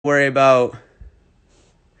worry about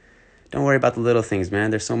don't worry about the little things, man.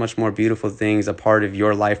 There's so much more beautiful things a part of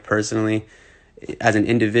your life personally as an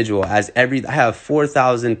individual. I have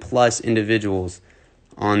 4,000 plus individuals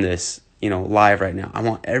on this, live right now. I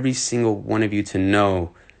want every single one of you to know,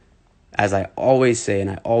 as I always say, and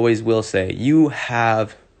I always will say, you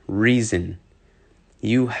have reason.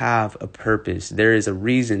 You have a purpose. There is a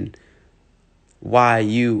reason why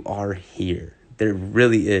you are here. There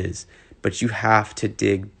really is. But you have to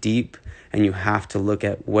dig deep, and you have to look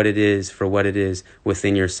at what it is for what it is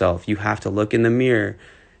within yourself. You have to look in the mirror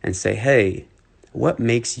and say, hey, what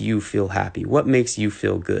makes you feel happy? What makes you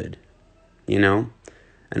feel good? And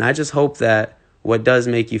I just hope that what does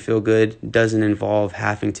make you feel good doesn't involve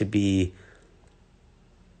having to be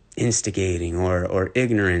instigating or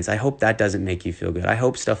ignorance. I hope that doesn't make you feel good. I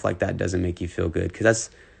hope stuff like that doesn't make you feel good,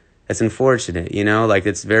 because that's unfortunate, like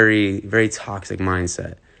it's very, very toxic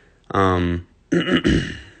mindset.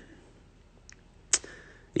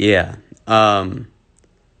 Yeah.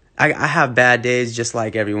 I have bad days just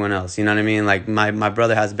like everyone else. You know what I mean? Like my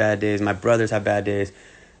brother has bad days. My brothers have bad days.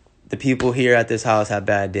 The people here at this house have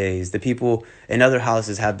bad days. The people in other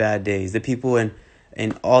houses have bad days. The people in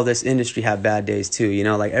all this industry have bad days too.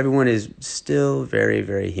 Like everyone is still very,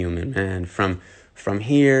 very human, man. From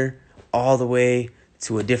here all the way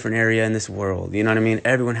to a different area in this world. You know what I mean?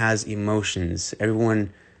 Everyone has emotions.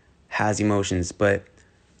 Everyone has emotions. But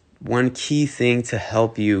one key thing to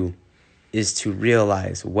help you is to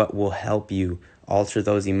realize what will help you alter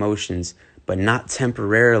those emotions, but not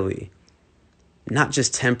temporarily. Not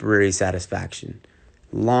just temporary satisfaction.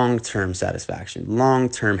 Long-term satisfaction.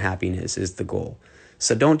 Long-term happiness is the goal.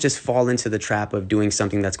 So don't just fall into the trap of doing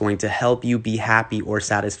something that's going to help you be happy or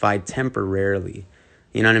satisfied temporarily.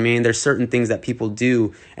 You know what I mean? There's certain things that people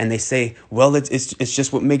do and they say, well, it's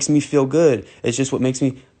just what makes me feel good. It's just what makes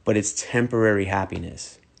me, but it's temporary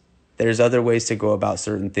happiness. There's other ways to go about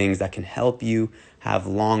certain things that can help you have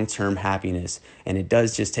long-term happiness. And it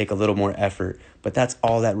does just take a little more effort, but that's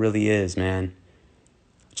all that really is, man.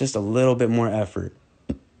 Just a little bit more effort.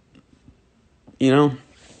 I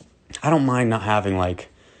don't mind not having like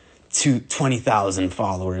 20,000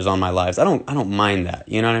 followers on my lives. I don't mind that.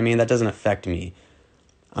 You know what I mean? That doesn't affect me.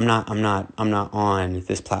 I'm not on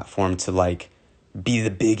this platform to like be the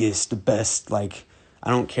biggest, the best. Like, I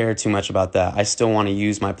don't care too much about that. I still want to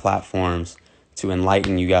use my platforms to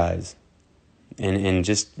enlighten you guys and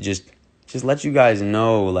just let you guys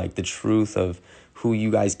know like the truth of who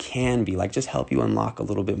you guys can be. Like, just help you unlock a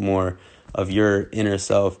little bit more of your inner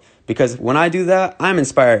self. Because when I do that, I'm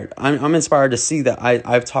inspired. I'm inspired to see that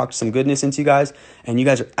I've talked some goodness into you guys, and you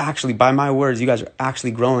guys are actually, by my words, you guys are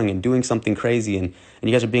actually growing and doing something crazy, and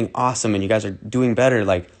you guys are being awesome, and you guys are doing better.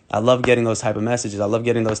 Like, I love getting those type of messages. I love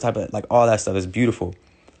getting those type of, like, all that stuff is beautiful.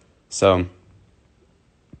 So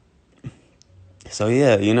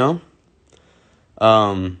yeah,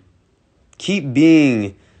 keep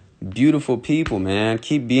being beautiful people, man.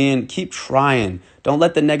 Keep trying. Don't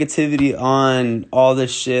let the negativity on all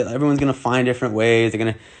this shit. Everyone's going to find different ways. They're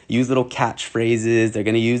going to use little catchphrases. They're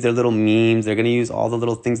going to use their little memes. They're going to use all the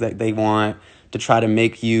little things that they want to try to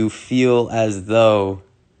make you feel as though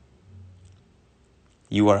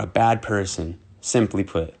you are a bad person, simply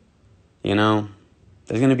put. There's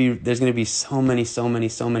going to be so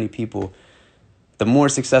many people. The more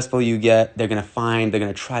successful you get, they're going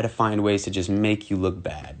to try to find ways to just make you look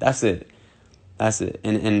bad. That's it.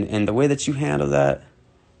 And the way that you handle that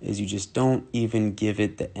is you just don't even give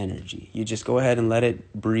it the energy. You just go ahead and let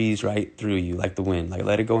it breeze right through you like the wind. Like,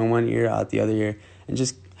 let it go in one ear, out the other ear, and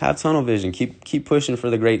just have tunnel vision. Keep pushing for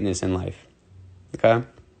the greatness in life. Okay?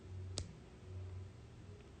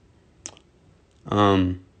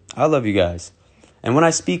 I love you guys. And when I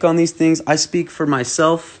speak on these things, I speak for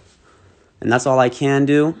myself, and that's all I can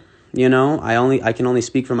do. I can only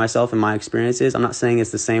speak for myself and my experiences. I'm not saying it's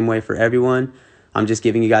the same way for everyone. I'm just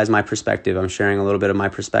giving you guys my perspective. I'm sharing a little bit of my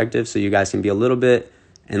perspective so you guys can be a little bit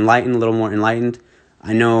enlightened, a little more enlightened.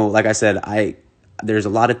 I know, like I said, there's a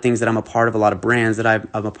lot of things that I'm a part of, a lot of brands that I'm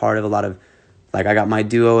a part of, a lot of, like, I got my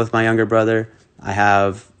duo with my younger brother.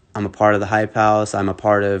 I'm a part of the Hype House. I'm a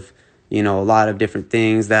part of, a lot of different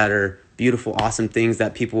things that are beautiful, awesome things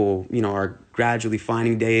that people, are gradually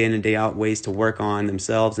finding day in and day out ways to work on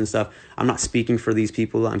themselves and stuff. I'm not speaking for these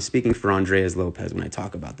people. I'm speaking for Ondreaz Lopez when I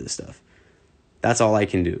talk about this stuff. That's all I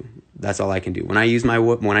can do. When I use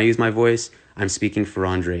my voice, I'm speaking for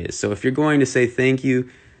Ondreaz. So if you're going to say thank you,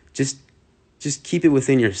 just keep it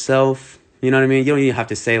within yourself. You know what I mean? You don't even have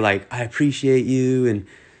to say like, I appreciate you and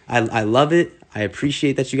I love it. I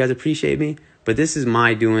appreciate that you guys appreciate me. But this is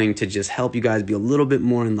my doing to just help you guys be a little bit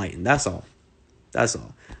more enlightened. That's all.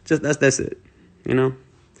 Just that's it.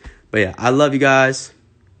 But yeah, I love you guys.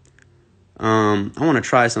 I want to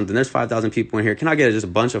try something. There's 5,000 people in here. Can I get just a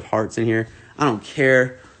bunch of hearts in here? I don't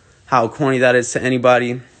care how corny that is to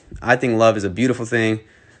anybody. I think love is a beautiful thing.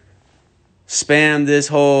 Spam this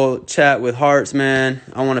whole chat with hearts, man.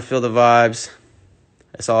 I want to feel the vibes.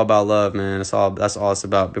 It's all about love, man. That's all it's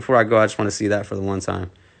about. Before I go, I just want to see that for the one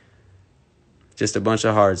time. Just a bunch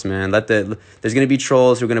of hearts, man. There's going to be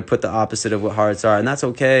trolls who are going to put the opposite of what hearts are, and that's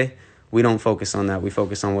okay. We don't focus on that. We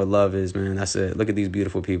focus on what love is, man. That's it. Look at these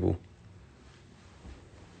beautiful people.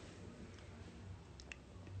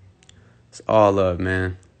 It's all love,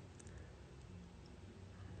 man.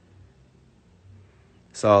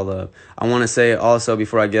 It's all love. I want to say also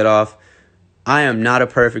before I get off, I am not a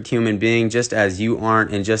perfect human being, just as you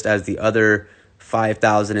aren't, and just as the other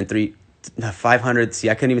 500. See,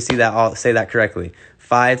 I couldn't even say that correctly.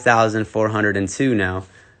 5,402 now.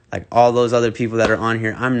 Like all those other people that are on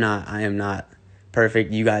here, I am not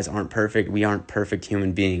perfect. You guys aren't perfect. We aren't perfect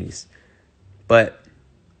human beings. But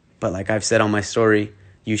like I've said on my story,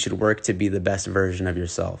 you should work to be the best version of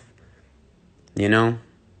yourself. You know?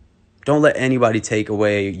 Don't let anybody take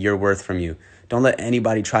away your worth from you. Don't let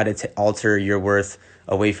anybody try to alter your worth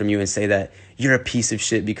away from you and say that you're a piece of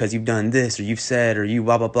shit because you've done this or you've said or you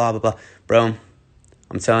blah, blah, blah, blah, blah. Bro,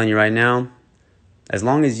 I'm telling you right now, as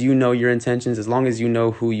long as you know your intentions, as long as you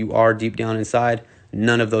know who you are deep down inside,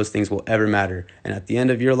 none of those things will ever matter. And at the end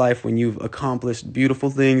of your life, when you've accomplished beautiful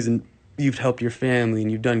things and you've helped your family and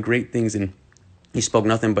you've done great things and you spoke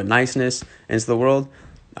nothing but niceness into the world,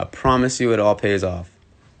 I promise you it all pays off.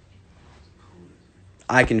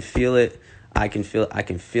 I can feel it. I can feel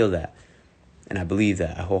that. And I believe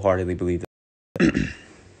that. I wholeheartedly believe that.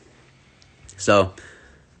 So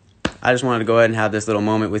I just wanted to go ahead and have this little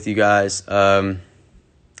moment with you guys. I'm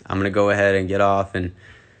going to go ahead and get off, and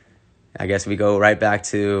I guess we go right back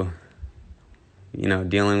to,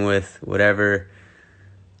 dealing with whatever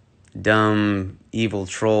dumb, evil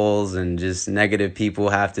trolls and just negative people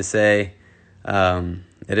have to say.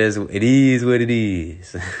 It is what it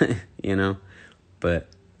is, But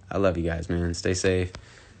I love you guys, man. Stay safe.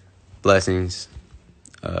 Blessings.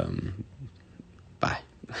 Bye.